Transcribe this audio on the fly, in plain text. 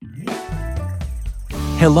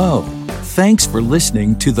Hello. Thanks for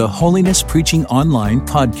listening to the Holiness Preaching Online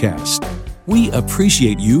podcast. We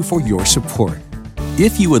appreciate you for your support.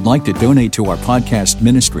 If you would like to donate to our podcast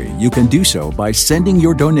ministry, you can do so by sending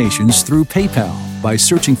your donations through PayPal by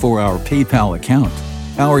searching for our PayPal account.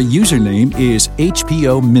 Our username is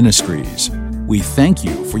HPO Ministries. We thank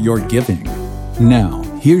you for your giving. Now,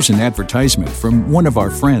 here's an advertisement from one of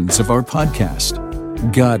our friends of our podcast.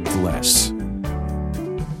 God bless.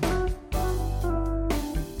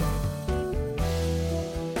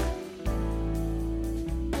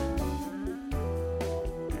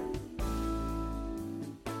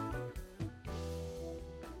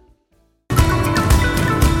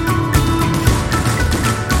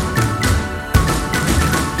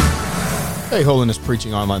 Hey, Holiness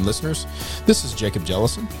Preaching Online listeners. This is Jacob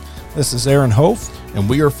Jellison. This is Aaron Hof. And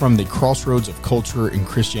we are from the Crossroads of Culture and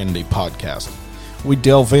Christianity podcast. We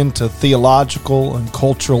delve into theological and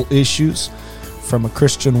cultural issues from a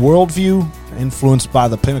Christian worldview influenced by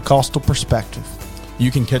the Pentecostal perspective.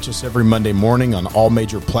 You can catch us every Monday morning on all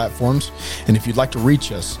major platforms. And if you'd like to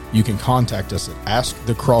reach us, you can contact us at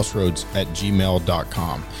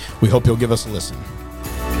askthecrossroads@gmail.com. We hope you'll give us a listen.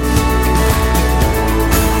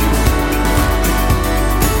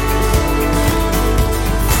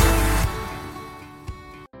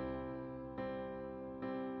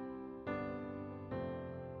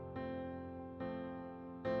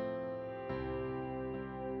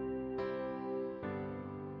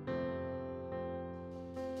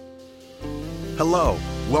 Hello,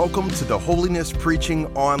 welcome to the Holiness Preaching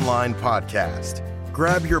Online podcast.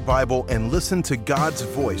 Grab your Bible and listen to God's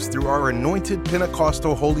voice through our anointed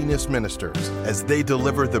Pentecostal holiness ministers as they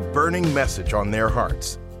deliver the burning message on their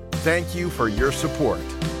hearts. Thank you for your support.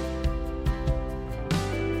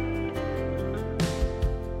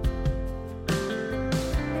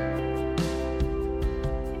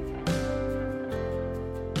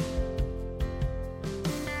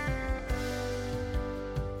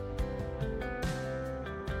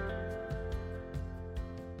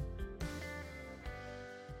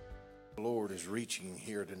 The Lord is reaching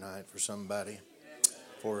here tonight for somebody,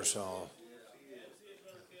 for us all.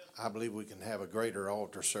 I believe we can have a greater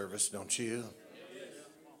altar service, don't you?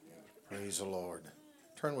 Praise the Lord.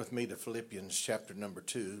 Turn with me to Philippians chapter number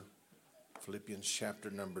 2. Philippians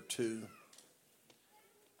chapter number 2.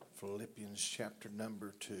 Philippians chapter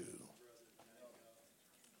number 2.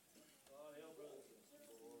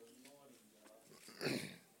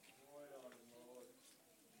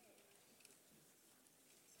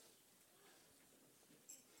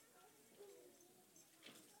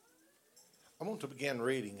 I want to begin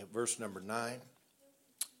reading at verse number 9,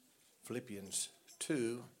 Philippians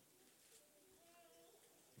 2,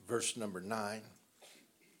 verse number 9.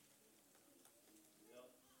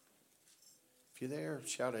 If you're there,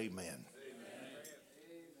 shout amen. Amen.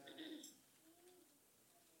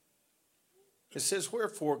 It says,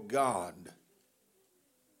 "Wherefore God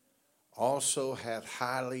also hath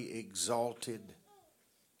highly exalted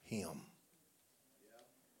him,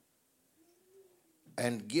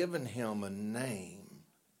 and given him a name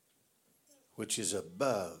which is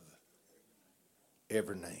above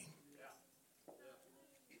every name.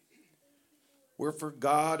 Wherefore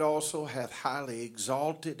God also hath highly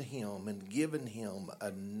exalted him and given him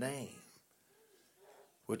a name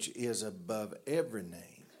which is above every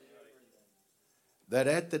name, that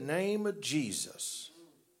at the name of Jesus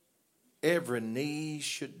every knee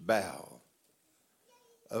should bow,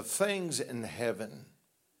 of things in heaven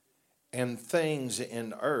and things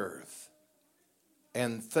in earth,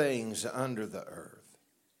 and things under the earth,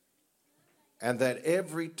 and that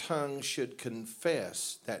every tongue should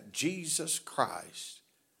confess that Jesus Christ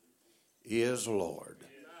is Lord,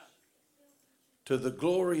 to the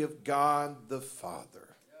glory of God the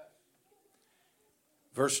Father."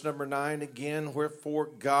 Verse number 9 again, "Wherefore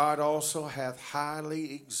God also hath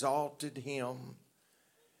highly exalted him,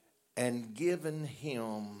 and given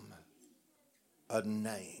him a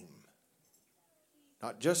name."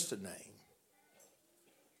 Not just a name,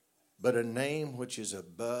 but a name which is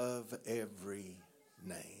above every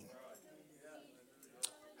name.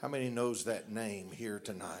 How many knows that name here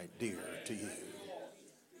tonight, dear to you?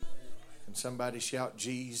 Can somebody shout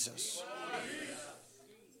Jesus?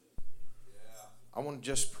 I want to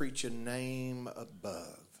just preach a name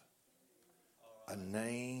above. A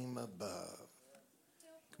name above.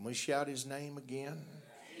 Can we shout his name again?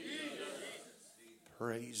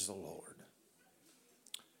 Praise the Lord.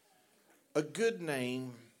 A good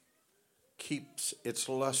name keeps its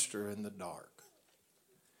luster in the dark.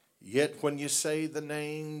 Yet when you say the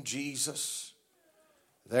name Jesus,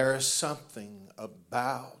 there is something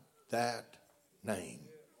about that name.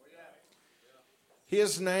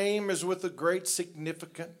 His name is with a great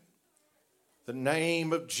significance. The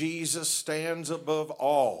name of Jesus stands above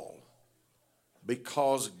all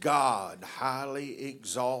because God highly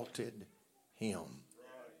exalted him.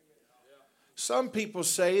 Some people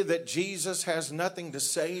say that Jesus has nothing to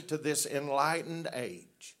say to this enlightened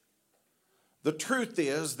age. The truth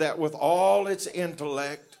is that with all its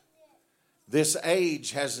intellect, this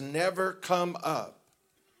age has never come up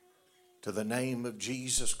to the name of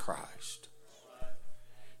Jesus Christ.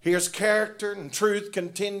 His character and truth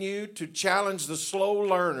continue to challenge the slow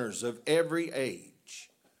learners of every age.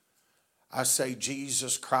 I say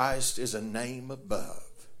Jesus Christ is a name above.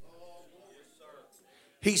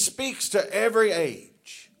 He speaks to every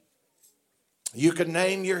age. You can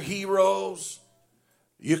name your heroes.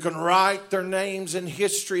 You can write their names in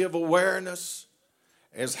history of awareness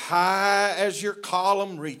as high as your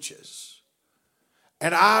column reaches.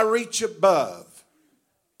 And I reach above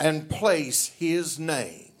and place his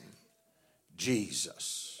name,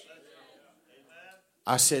 Jesus.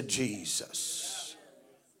 I said Jesus.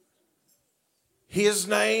 His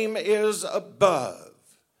name is above.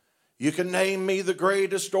 You can name me the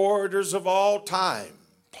greatest orators of all time.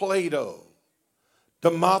 Plato,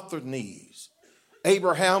 Demosthenes,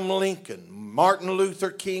 Abraham Lincoln, Martin Luther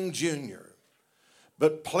King Jr.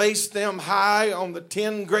 But place them high on the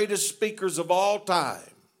 10 greatest speakers of all time.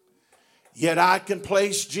 Yet I can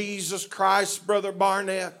place Jesus Christ, Brother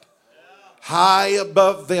Barnett, high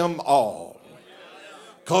above them all.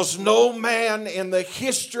 Because no man in the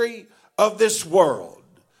history of this world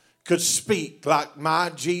could speak like my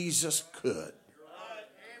Jesus could.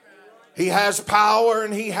 He has power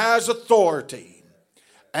and he has authority.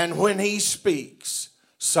 And when he speaks,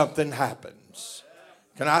 something happens.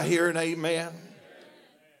 Can I hear an amen?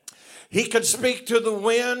 He can speak to the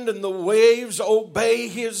wind and the waves obey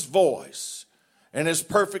his voice and is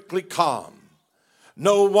perfectly calm.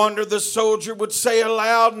 No wonder the soldier would say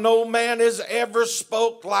aloud, no man has ever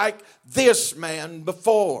spoke like this man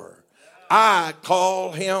before. I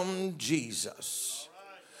call him Jesus.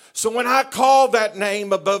 So when I call that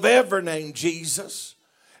name above every name, Jesus,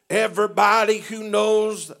 everybody who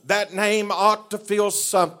knows that name ought to feel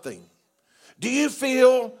something. Do you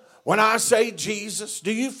feel, when I say Jesus,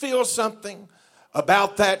 do you feel something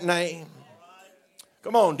about that name?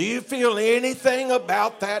 Come on, do you feel anything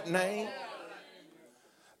about that name?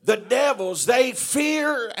 The devils, they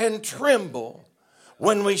fear and tremble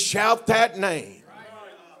when we shout that name.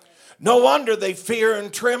 No wonder they fear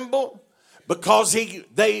and tremble, because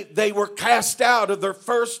they were cast out of their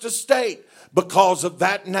first estate because of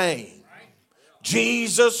that name.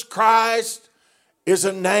 Jesus Christ is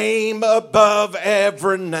a name above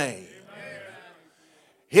every name.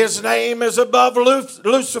 His name is above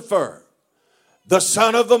Lucifer, the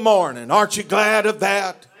son of the morning. Aren't you glad of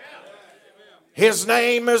that? His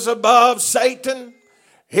name is above Satan.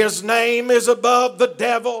 His name is above the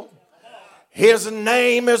devil. His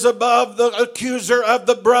name is above the accuser of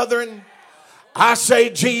the brethren. I say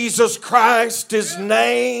Jesus Christ, his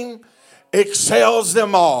name excels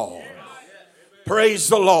them all. Praise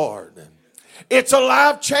the Lord. It's a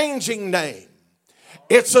life-changing name.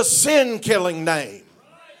 It's a sin-killing name.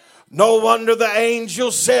 No wonder the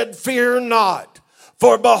angel said, fear not,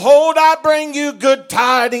 for behold, I bring you good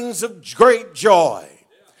tidings of great joy,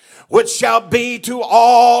 which shall be to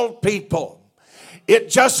all people. It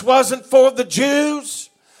just wasn't for the Jews,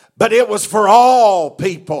 but it was for all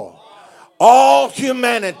people, all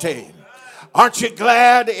humanity. Aren't you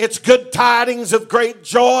glad it's good tidings of great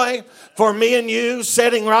joy for me and you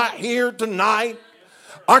sitting right here tonight?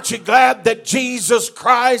 Aren't you glad that Jesus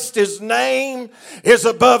Christ, his name, is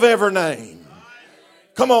above every name?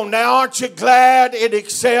 Come on now, aren't you glad it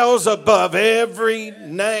excels above every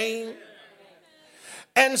name?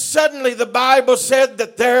 And suddenly the Bible said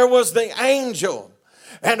that there was the angel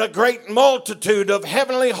and a great multitude of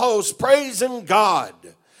heavenly hosts praising God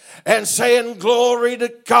and saying, glory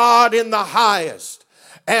to God in the highest,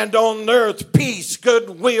 and on earth peace,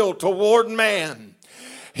 goodwill toward man.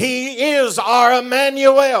 He is our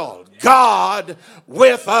Emmanuel, God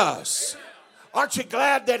with us. Aren't you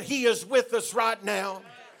glad that he is with us right now?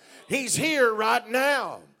 He's here right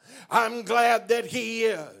now. I'm glad that he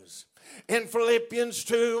is. In Philippians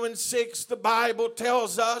 2:6, the Bible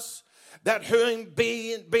tells us that who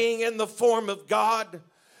being in the form of God,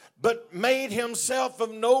 but made himself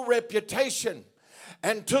of no reputation,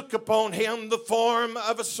 and took upon him the form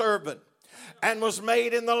of a servant, and was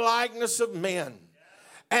made in the likeness of men.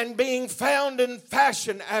 And being found in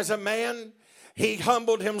fashion as a man, he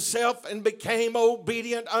humbled himself and became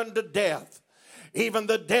obedient unto death, even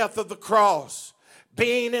the death of the cross.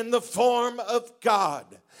 being in the form of God.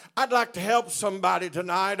 I'd like to help somebody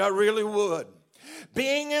tonight. I really would.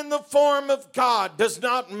 Being in the form of God does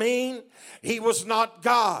not mean he was not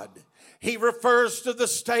God. He refers to the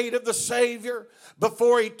state of the Savior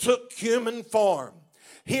before he took human form.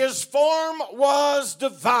 His form was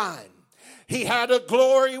divine. He had a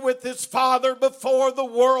glory with his Father before the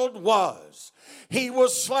world was. He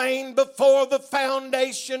was slain before the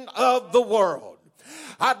foundation of the world.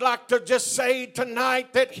 I'd like to just say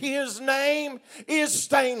tonight that his name is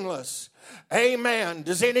stainless. Amen.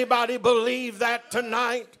 Does anybody believe that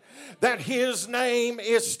tonight? That his name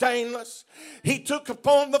is stainless? He took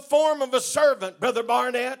upon the form of a servant, Brother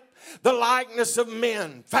Barnett, the likeness of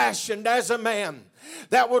men, fashioned as a man.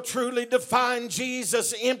 That will truly define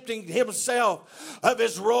Jesus emptying himself of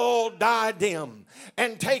his royal diadem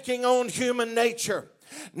and taking on human nature.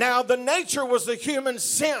 Now, the nature was the human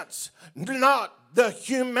sense, not the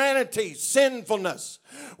humanity, sinfulness.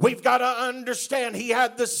 We've got to understand he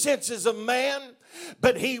had the senses of man,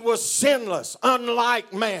 but he was sinless,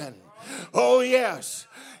 unlike man. Oh, yes,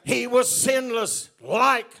 he was sinless,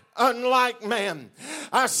 unlike man.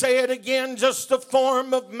 I say it again, just the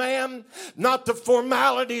form of man, not the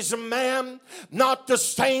formalities of man, not the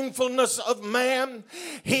stainfulness of man.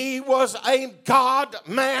 He was a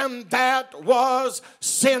God-man that was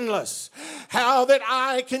sinless. How that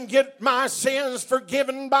I can get my sins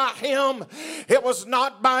forgiven by him? It was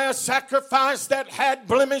not by a sacrifice that had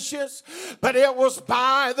blemishes, but it was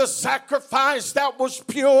by the sacrifice that was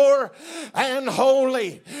pure and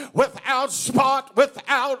holy, without spot,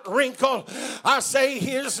 without wrinkle. I say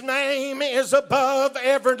his name is above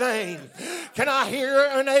every name. Can I hear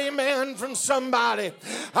an amen from somebody?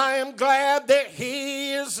 I am glad that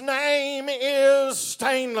his name is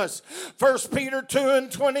stainless. 1 Peter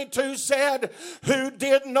 2:22 said, who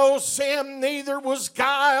did no sin, neither was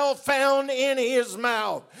guile found in his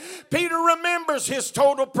mouth. Peter remembers his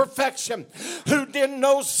total perfection. Who did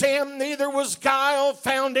no sin, neither was guile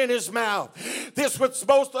found in his mouth. This was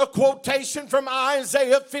both a quotation from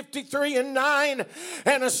Isaiah 53:9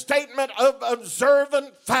 and a statement of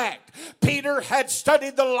observant fact. Peter had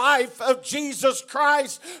studied the life of Jesus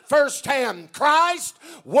Christ firsthand. Christ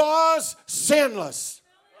was sinless.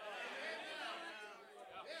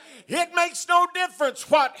 It makes no difference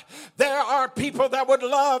what there are people that would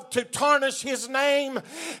love to tarnish his name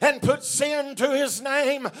and put sin to his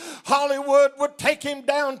name. Hollywood would take him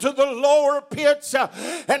down to the lower pits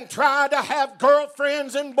and try to have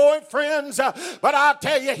girlfriends and boyfriends. But I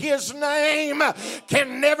tell you, his name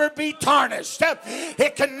can never be tarnished.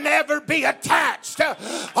 It can never be attached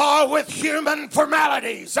with human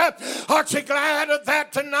formalities. Aren't you glad of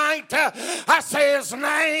that tonight? I say his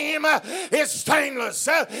name is stainless.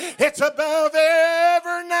 It's above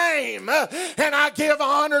every name, and I give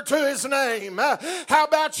honor to his name. How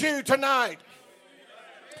about you tonight?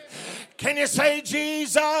 Can you say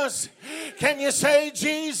Jesus? Can you say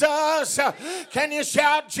Jesus? Can you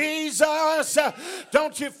shout Jesus?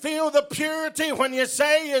 Don't you feel the purity when you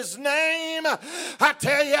say his name? I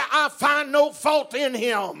tell you, I find no fault in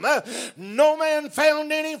him. No man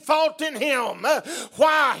found any fault in him.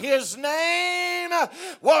 Why? His name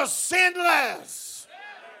was sinless.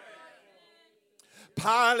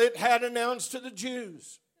 Pilate had announced to the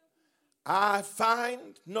Jews, I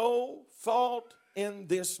find no fault in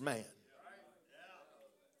this man.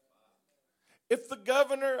 If the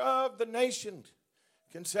governor of the nation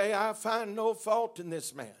can say, I find no fault in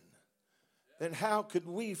this man, then how could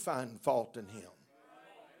we find fault in him?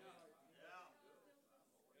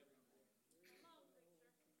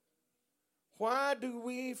 Why do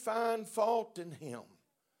we find fault in him?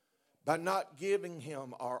 By not giving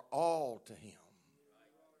him our all to him.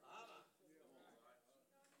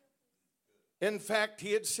 In fact,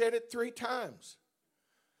 he had said it 3 times.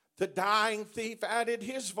 The dying thief added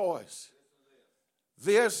his voice.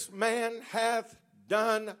 This man hath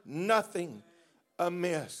done nothing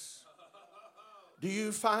amiss. Do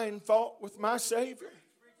you find fault with my Savior?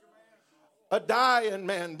 A dying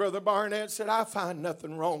man, Brother Barnett said, I find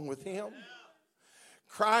nothing wrong with him.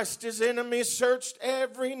 Christ, his enemies, searched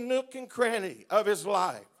every nook and cranny of his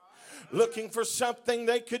life, looking for something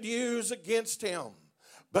they could use against him.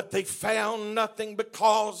 But they found nothing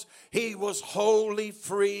because he was wholly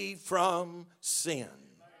free from sin.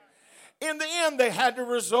 In the end, they had to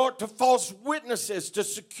resort to false witnesses to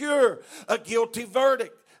secure a guilty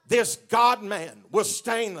verdict. This God-man was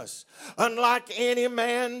stainless. Unlike any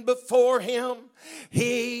man before him,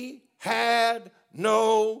 he had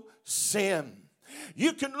no sin.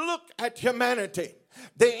 You can look at humanity,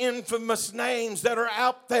 the infamous names that are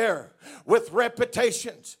out there with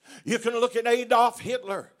reputations. You can look at Adolf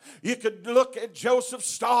Hitler. You could look at Joseph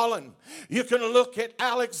Stalin. You can look at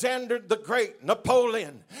Alexander the Great,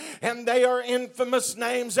 Napoleon. And they are infamous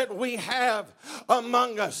names that we have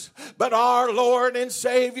among us. But our Lord and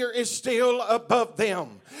Savior is still above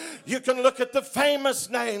them. You can look at the famous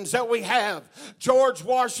names that we have. George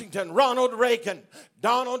Washington, Ronald Reagan,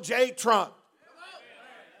 Donald J. Trump.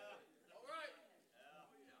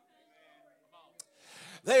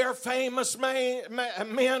 They are famous men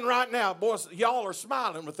right now. Boys, y'all are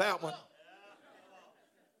smiling with that one.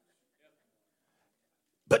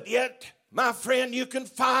 But yet, my friend, you can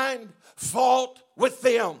find fault with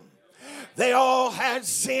them. They all had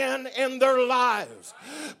sin in their lives.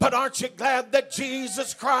 But aren't you glad that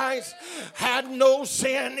Jesus Christ had no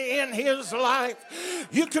sin in his life?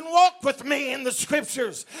 You can walk with me in the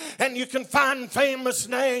scriptures and you can find famous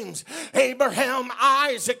names. Abraham,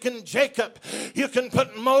 Isaac, and Jacob. You can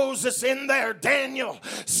put Moses in there, Daniel,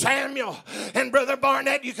 Samuel. And Brother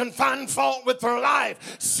Barnett, you can find fault with their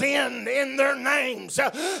life, sin in their names.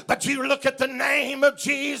 But you look at the name of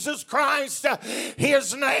Jesus Christ,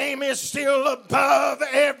 his name is still above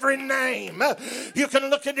every name. You can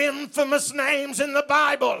look at infamous names in the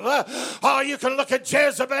Bible. Oh, you can look at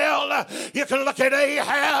Jezebel. You can look at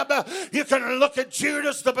Ahab. You can look at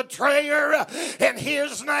Judas the betrayer. And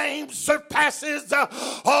his name surpasses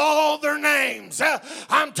all their names.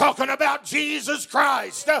 I'm talking about Jesus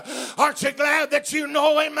Christ. Aren't you glad that you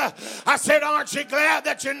know him? I said, aren't you glad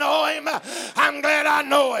that you know him? I'm glad I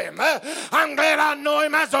know him. I'm glad I know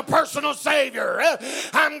him as a personal Savior.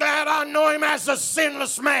 I'm glad I know him as a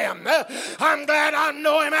sinless man. I'm glad I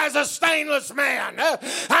know him as a stainless man.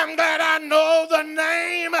 I'm glad I know the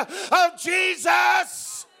name of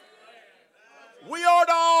Jesus. We ought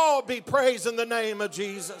to all be praising the name of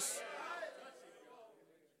Jesus.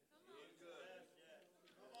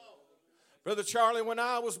 Brother Charlie, when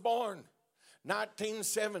I was born,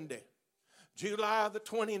 1970, July the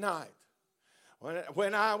 29th,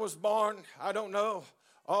 when I was born, I don't know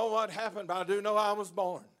all what happened, but I do know I was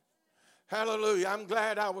born. Hallelujah. I'm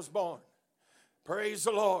glad I was born. Praise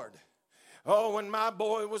the Lord. Oh, when my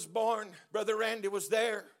boy was born, Brother Randy was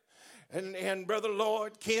there. And Brother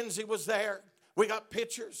Lloyd Kinsey was there. We got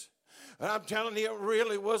pictures. And I'm telling you, it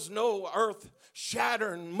really was no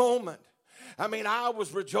earth-shattering moment. I mean, I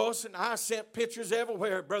was rejoicing. I sent pictures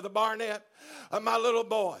everywhere, Brother Barnett, of my little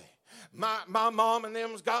boy. My mom and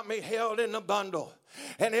them got me held in a bundle.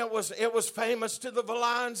 And it was famous to the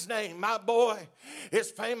Valines name. My boy is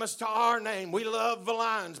famous to our name. We love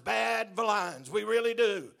Valines, bad Valines. We really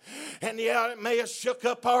do. And yeah, it may have shook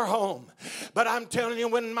up our home. But I'm telling you,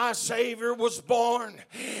 when my Savior was born,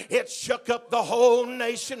 it shook up the whole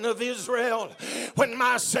nation of Israel. When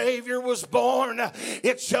my Savior was born,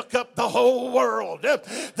 it shook up the whole world.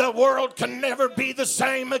 The world can never be the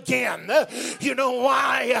same again. You know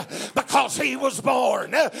why? Because he was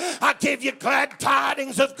born. I give you glad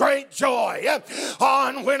tidings of great joy.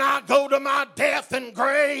 On when I go to my death and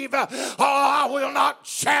grave, I will not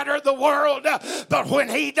shatter the world. But when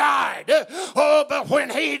he died,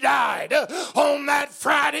 on that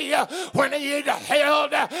Friday, when he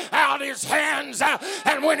held out his hands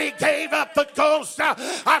and when he gave up the ghost,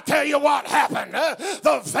 I tell you what happened.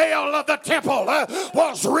 The veil of the temple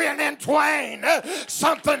was rent in twain.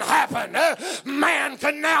 Something happened. Man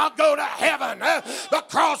can now go to heaven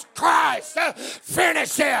because Christ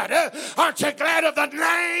finished it. Aren't you glad of the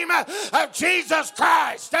name of Jesus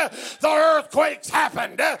Christ? The earthquakes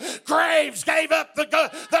happened. Graves gave up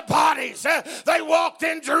the bodies. They walked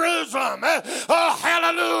in Jerusalem. Oh,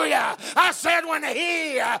 hallelujah. I said when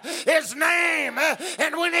his name,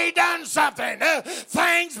 and when he done something,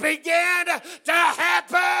 things began to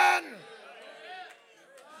happen.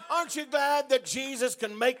 Aren't you glad that Jesus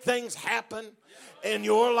can make things happen in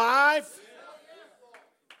your life?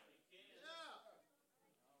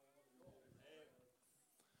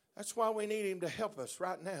 That's why we need him to help us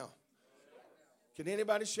right now. Can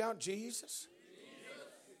anybody shout Jesus?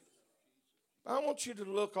 I want you to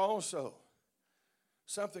look also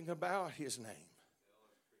something about his name. I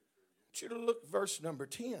want you to look verse number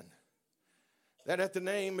 10. That at the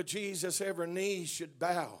name of Jesus every knee should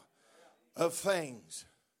bow of things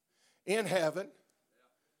in heaven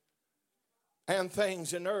and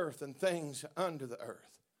things in earth and things under the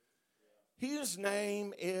earth. His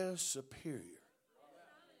name is superior.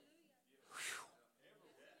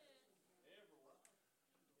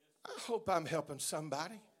 I hope I'm helping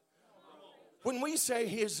somebody. When we say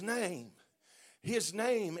his name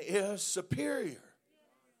is superior.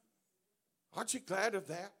 Aren't you glad of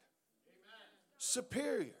that?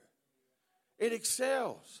 superior. It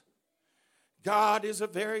excels. God is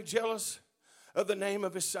very jealous of the name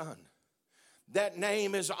of his Son. That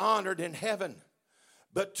name is honored in heaven,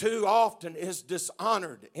 but too often is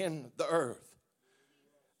dishonored in the earth.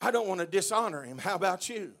 I don't want to dishonor him. How about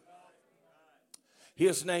you?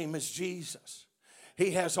 His name is Jesus.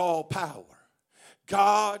 He has all power.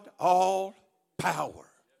 God, all power.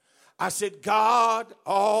 I said, God,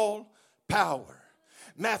 all power.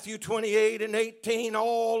 Matthew 28:18,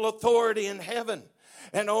 all authority in heaven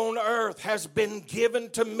and on earth has been given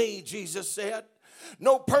to me, Jesus said.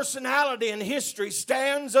 No personality in history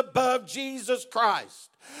stands above Jesus Christ.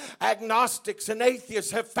 Agnostics and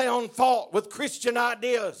atheists have found fault with Christian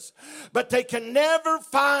ideas, but they can never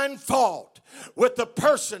find fault with the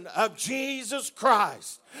person of Jesus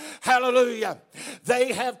Christ. Hallelujah.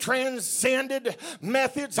 They have transcended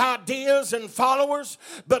methods, ideas, and followers,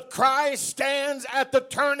 but Christ stands at the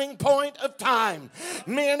turning point of time.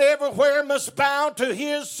 Men everywhere must bow to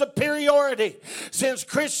his superiority. Since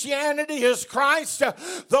Christianity is Christ,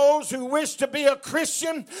 those who wish to be a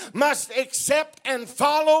Christian must accept and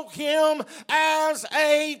follow him as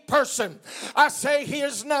a person. I say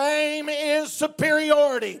his name is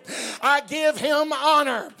superiority. I give him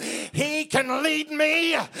honor. He can lead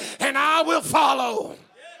me and I will follow.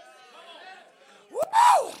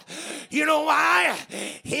 Woo! You know why?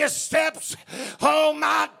 His steps, oh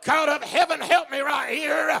my God of heaven, help me right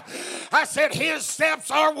here. I said his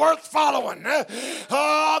steps are worth following.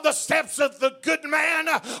 Oh, the steps of the good man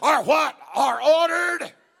are what? Are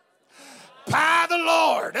ordered by the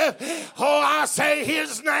Lord. Oh, I say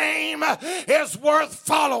his name is worth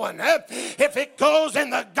following. If it goes in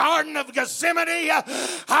the Garden of Gethsemane,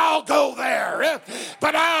 I'll go there.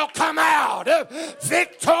 But I'll come out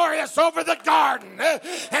victorious over the garden.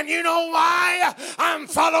 And you know why? I'm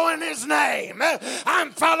following his name. I'm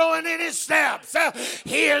following in his steps.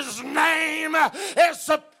 His name is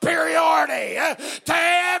superiority to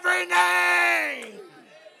every name.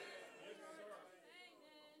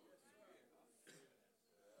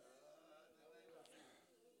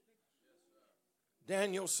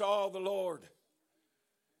 Daniel saw the Lord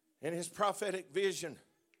in his prophetic vision,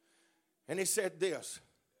 and he said this,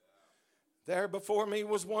 there before me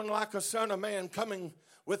was one like a son of man coming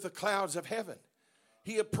with the clouds of heaven.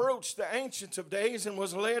 He approached the Ancient of Days and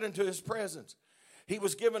was led into his presence. He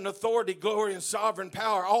was given authority, glory, and sovereign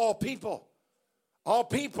power. All peoples,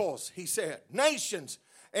 he said, nations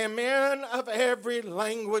and men of every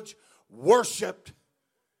language worshiped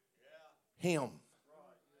him.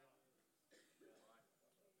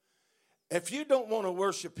 If you don't want to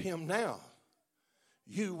worship him now,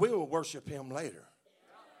 you will worship him later.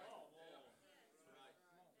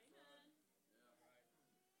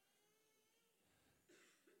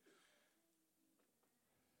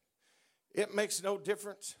 It makes no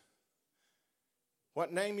difference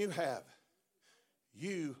what name you have.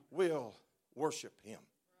 You will worship him.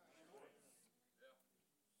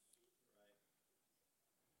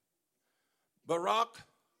 Barack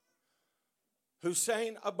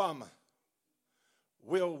Hussein Obama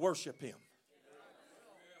will worship him.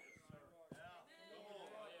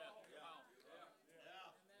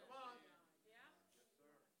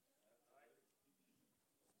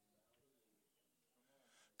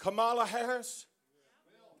 Kamala Harris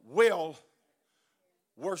will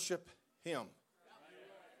worship him.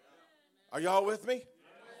 Are y'all with me?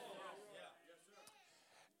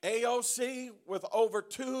 AOC with over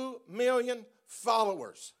 2 million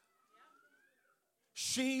followers.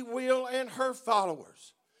 She will and her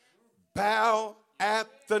followers bow at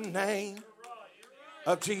the name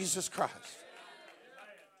of Jesus Christ.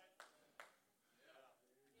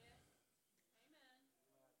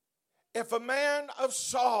 If a man of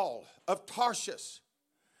Saul of Tarshish,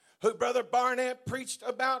 who Brother Barnett preached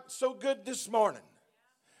about so good this morning,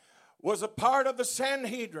 was a part of the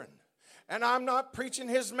Sanhedrin, and I'm not preaching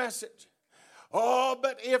his message. Oh,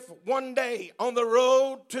 but if one day on the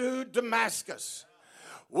road to Damascus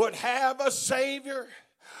would have a Savior,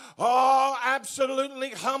 oh,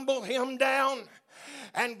 absolutely humble him down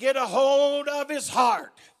and get a hold of his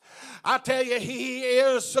heart, I tell you, he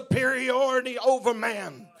is superiority over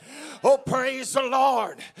man. Oh, praise the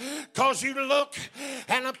Lord. Because you look,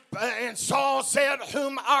 and Saul said,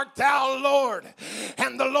 whom art thou, Lord?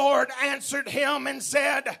 And the Lord answered him and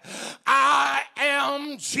said, I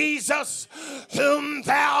am Jesus whom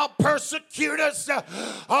thou persecutest.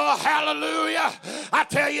 Oh, hallelujah. I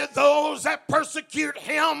tell you, those that persecute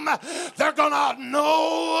him, they're going to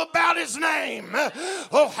know about his name.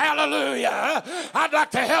 Oh, hallelujah. I'd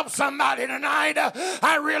like to help somebody tonight.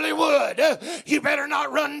 I really would. You better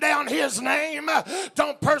not run down his name.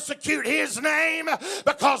 Don't persecute his name,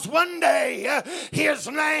 because one day his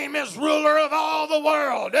name is ruler of all the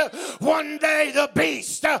world. One day the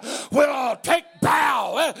beast will take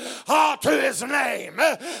bow to his name.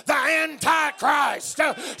 The Antichrist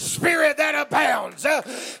spirit that abounds,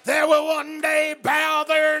 they will one day bow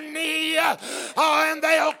their knee and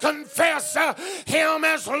they'll confess him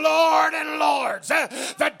as Lord and Lords.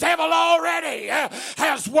 The devil already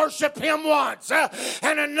has worshiped him once,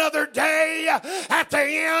 and another day at the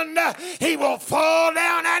end he will fall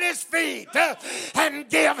down at his feet and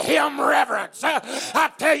give him reverence.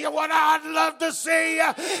 I tell you what, I'd love to see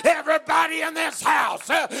everybody in this house,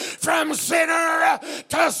 from sinner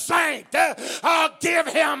to saint, give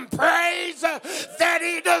him praise that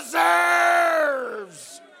he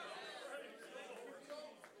deserves.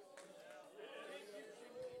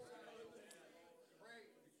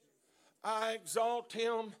 I exalt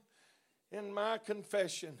him in my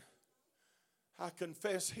confession. I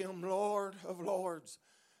confess him Lord of lords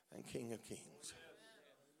and King of kings.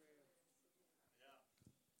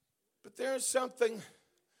 But there's something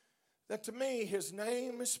that to me, his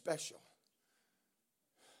name is special.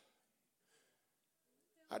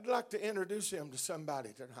 I'd like to introduce him to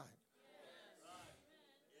somebody tonight.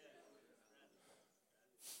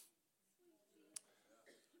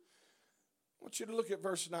 I want you to look at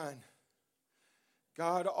verse 9.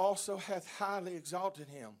 God also hath highly exalted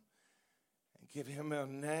him and given him a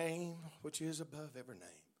name which is above every name.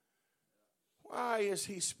 Why is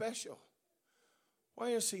he special?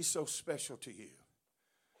 Why is he so special to you?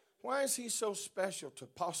 Why is he so special to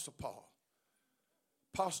Apostle Paul?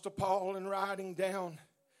 Apostle Paul, in writing down,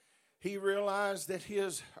 he realized that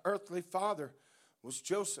his earthly father was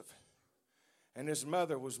Joseph and his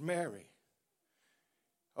mother was Mary.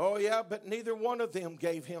 Oh yeah, but neither one of them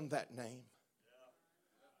gave him that name.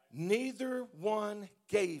 Neither one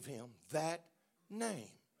gave him that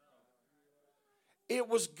name. It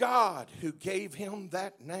was God who gave him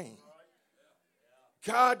that name.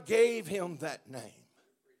 God gave him that name.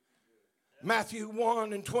 Matthew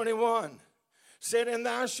 1:21 said, and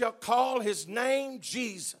thou shalt call his name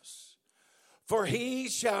Jesus, for he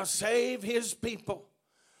shall save his people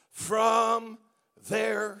from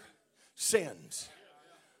their sins.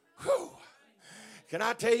 Whew. Can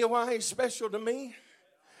I tell you why he's special to me?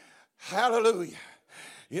 Hallelujah.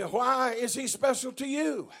 You know, why is he special to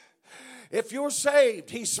you? If you're saved,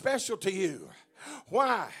 he's special to you.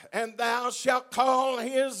 Why? And thou shalt call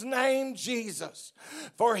his name Jesus,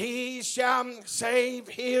 for he shall save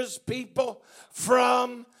his people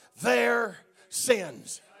from their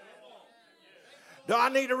sins. Do I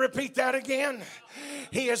need to repeat that again?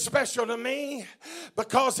 He is special to me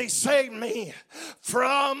because he saved me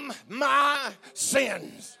from my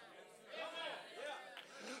sins.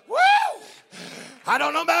 Woo! I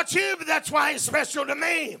don't know about you, but that's why he's special to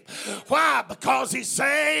me. Why? Because he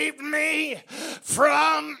saved me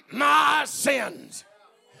from my sins.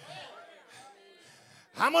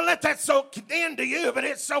 I'm going to let that soak into you, but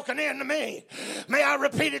it's soaking into me. May I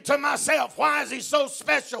repeat it to myself? Why is he so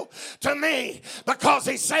special to me? Because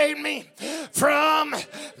he saved me from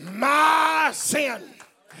my sin.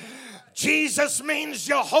 Jesus means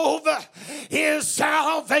Jehovah is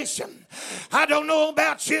salvation. I don't know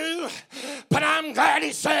about you, but I'm glad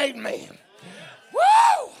he saved me.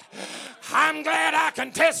 Woo! I'm glad I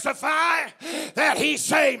can testify that he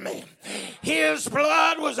saved me. His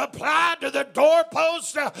blood was applied to the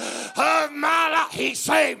doorpost of my life. He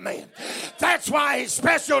saved me. That's why he's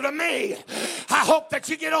special to me. I hope that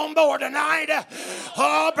you get on board tonight.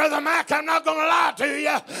 Oh, Brother Mac, I'm not going to lie to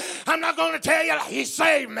you. I'm not going to tell you he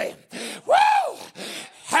saved me. Woo!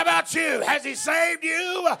 How about you? Has he saved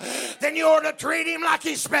you? Then you ought to treat him like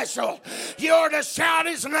he's special. You ought to shout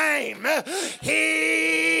his name.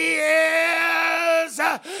 He is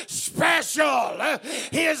special.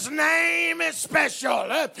 His name is special.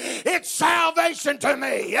 It's salvation to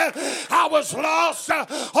me. I was lost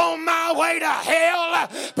on my way to hell,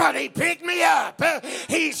 but he picked me up.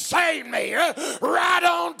 He saved me right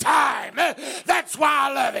on time. That's why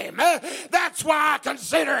I love him. That's why I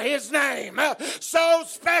consider his name so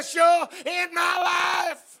special in my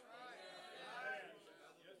life.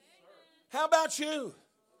 How about you?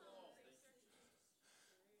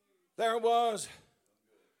 There was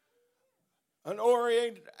an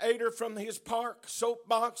orator from his park,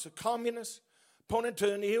 soapbox, a communist, pointed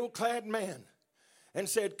to an ill-clad man and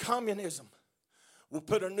said, communism will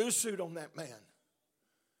put a new suit on that man.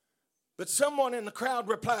 But someone in the crowd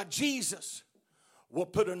replied, Jesus will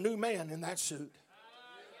put a new man in that suit.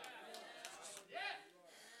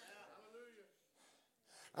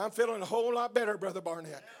 I'm feeling a whole lot better, Brother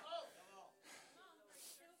Barnett.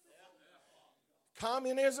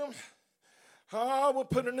 Communism, will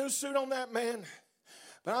put a new suit on that man.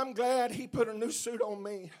 But I'm glad he put a new suit on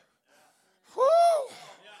me. Woo!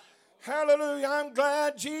 Hallelujah. I'm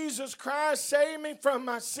glad Jesus Christ saved me from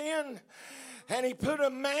my sin. And he put a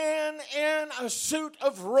man in a suit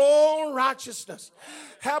of royal righteousness.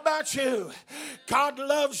 How about you? God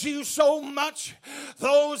loves you so much.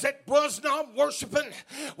 Those that was not worshiping,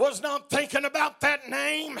 was not thinking about that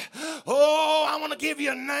name. Oh, I want to give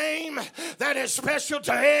you a name that is special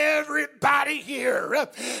to everybody here.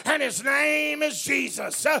 And his name is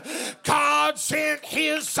Jesus. God sent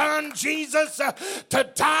his son Jesus to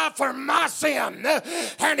die for my sin.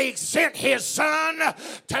 And he sent his son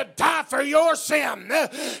to die for your sin.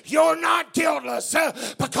 You're not guiltless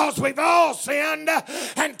because we've all sinned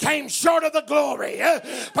and came short of the glory.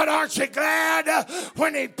 But aren't you glad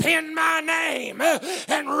when he penned my name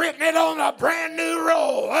and written it on a brand new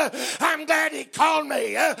roll? I'm glad he called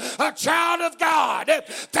me a child of God.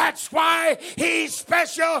 That's why he's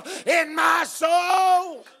special in my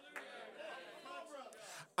soul.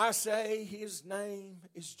 I say his name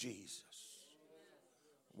is Jesus.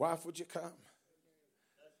 Wife, would you come?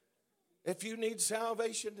 If you need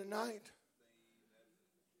salvation tonight,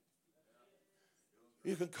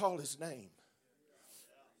 you can call his name.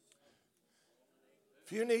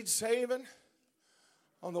 If you need saving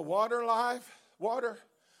on the water and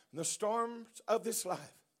the storms of this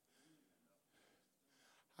life,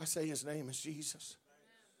 I say his name is Jesus.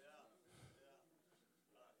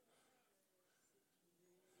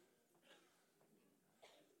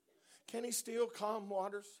 Can he still calm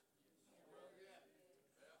waters?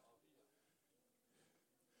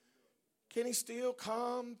 Can he still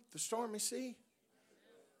calm the stormy sea?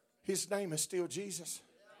 His name is still Jesus.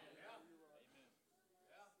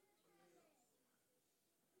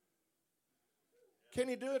 Can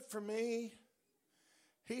he do it for me?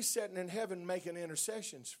 He's sitting in heaven making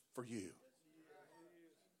intercessions for you.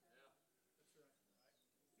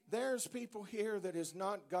 There's people here that has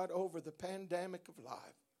not got over the pandemic of life.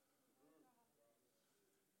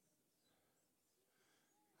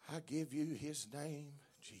 I give you his name,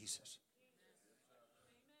 Jesus.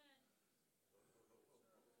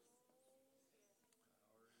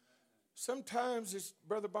 Sometimes it's,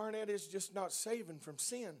 Brother Barnett, is just not saving from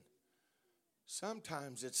sin.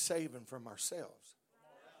 Sometimes it's saving from ourselves.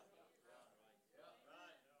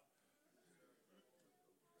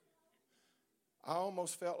 I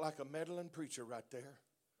almost felt like a meddling preacher right there.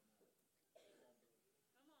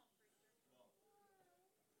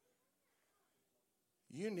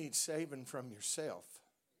 You need saving from yourself.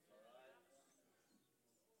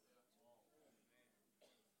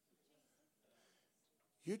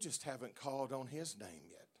 You just haven't called on his name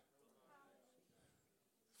yet.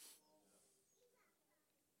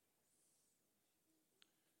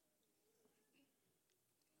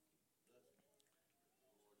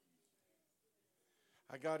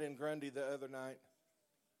 I got in Grundy the other night.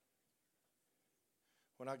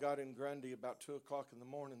 When I got in Grundy about 2 o'clock in the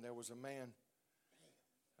morning, there was a man.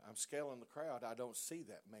 I'm scaling the crowd. I don't see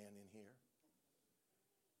that man in here.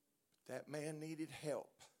 That man needed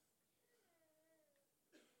help.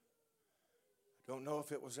 I don't know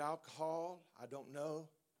if it was alcohol. I don't know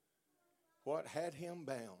what had him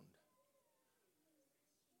bound.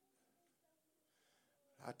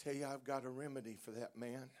 I tell you, I've got a remedy for that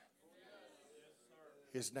man.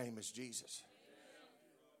 His name is Jesus.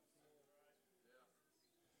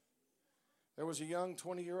 There was a young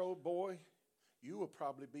 20-year-old boy. You will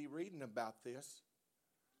probably be reading about this.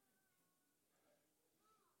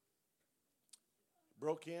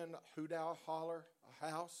 Broke in Hoot Owl Holler, a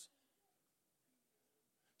house.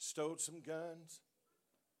 Stole some guns.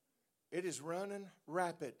 It is running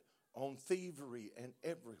rapid on thievery and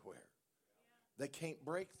everywhere. They can't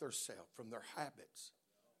break themselves from their habits.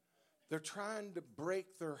 They're trying to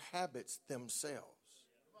break their habits themselves.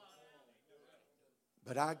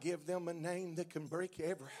 But I give them a name that can break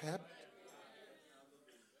every habit.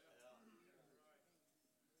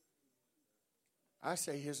 I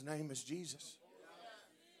say his name is Jesus.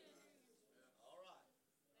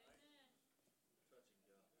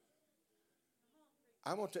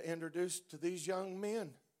 I want to introduce to these young men,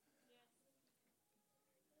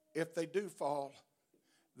 if they do fall,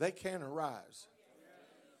 they can arise.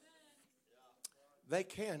 They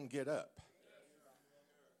can get up.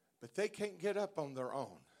 But they can't get up on their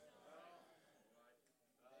own.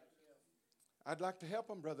 I'd like to help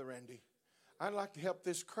them, Brother Randy. I'd like to help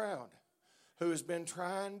this crowd who has been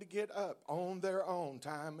trying to get up on their own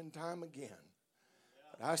time and time again.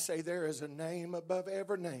 But I say there is a name above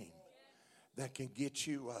every name that can get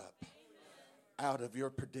you up out of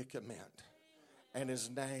your predicament. And his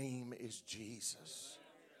name is Jesus.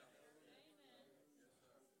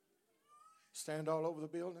 Stand all over the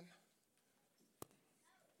building.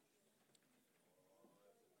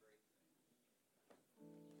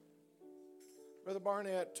 Brother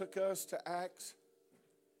Barnett took us to Acts,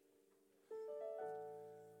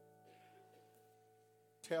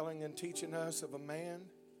 telling and teaching us of a man,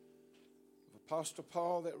 of Apostle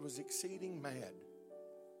Paul, that was exceeding mad.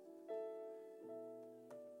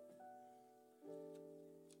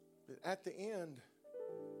 But at the end,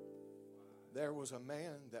 there was a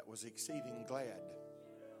man that was exceeding glad.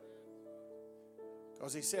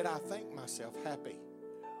 Because he said, I think myself happy.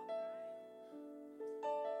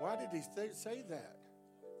 Why did he say that?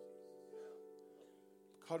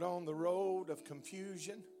 Because on the road of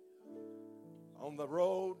confusion, on the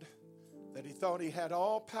road that he thought he had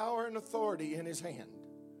all power and authority in his hand,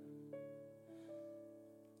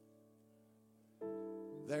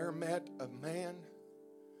 there met a man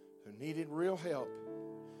who needed real help,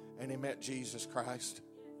 and he met Jesus Christ.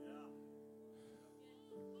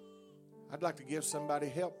 I'd like to give somebody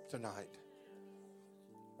help tonight.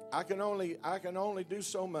 I can only do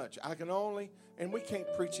so much. And we can't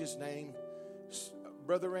preach his name.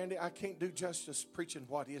 Brother Randy, I can't do justice preaching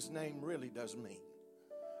what his name really does mean.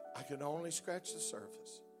 I can only scratch the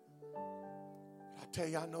surface. I tell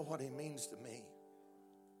you, I know what he means to me.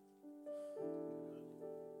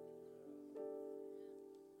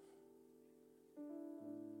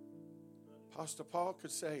 Apostle Paul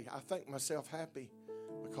could say, I think myself happy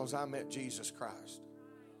because I met Jesus Christ.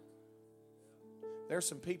 There's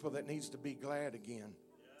some people that needs to be glad again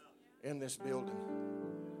in this building.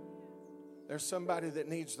 There's somebody that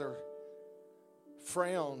needs their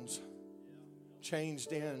frowns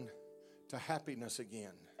changed in to happiness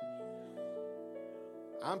again.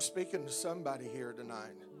 I'm speaking to somebody here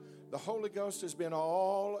tonight. The Holy Ghost has been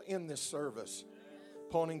all in this service,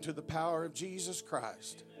 pointing to the power of Jesus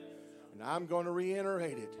Christ. And I'm going to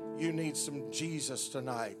reiterate it. You need some Jesus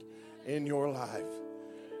tonight in your life.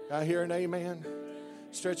 I hear an amen.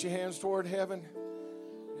 Stretch your hands toward heaven.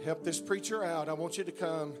 Help this preacher out. I want you to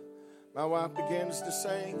come. My wife begins to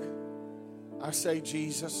sing. I say,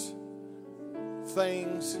 Jesus.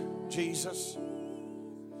 Things, Jesus.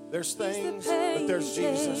 There's things, but there's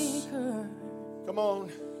Jesus. Come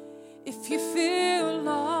on. If you feel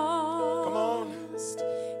lost, come on.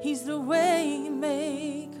 He's the way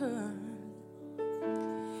maker.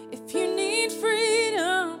 If you need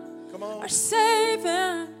freedom, come on. Or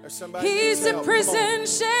saving, He's the prison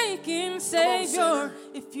shaking Savior. On,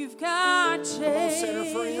 if you've got chains, come on, sinner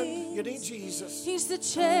friend. You need Jesus. He's the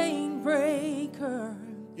chain breaker.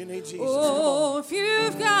 You need Jesus. Oh, if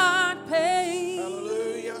you've got pain,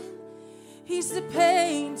 hallelujah. He's the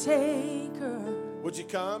pain taker. Would you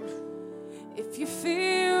come? If you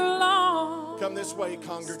feel lost, come this way,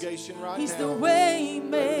 congregation, right He's now. He's the way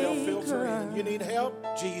maker. They'll filter in. You need help?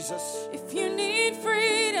 Jesus. If you need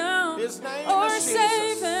freedom His name or is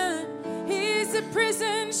saving, He's the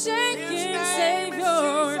prison shaking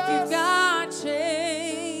Savior. If you've got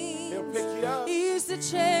chains, He'll pick you up. He's the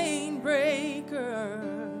chain breaker.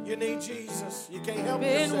 You need Jesus. You can't help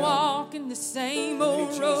yourself. Been walking the same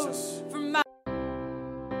old road from my.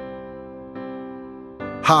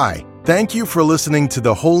 Hi, thank you for listening to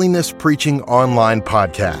the Holiness Preaching Online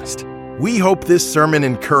podcast. We hope this sermon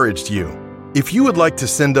encouraged you. If you would like to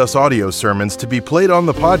send us audio sermons to be played on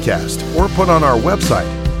the podcast or put on our website,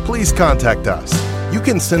 please contact us. You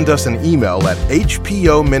can send us an email at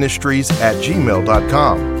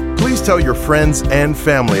hpoministries@gmail.com. Please tell your friends and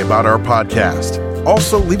family about our podcast.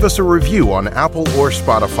 Also, leave us a review on Apple or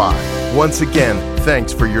Spotify. Once again,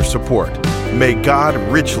 thanks for your support. May God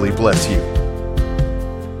richly bless you.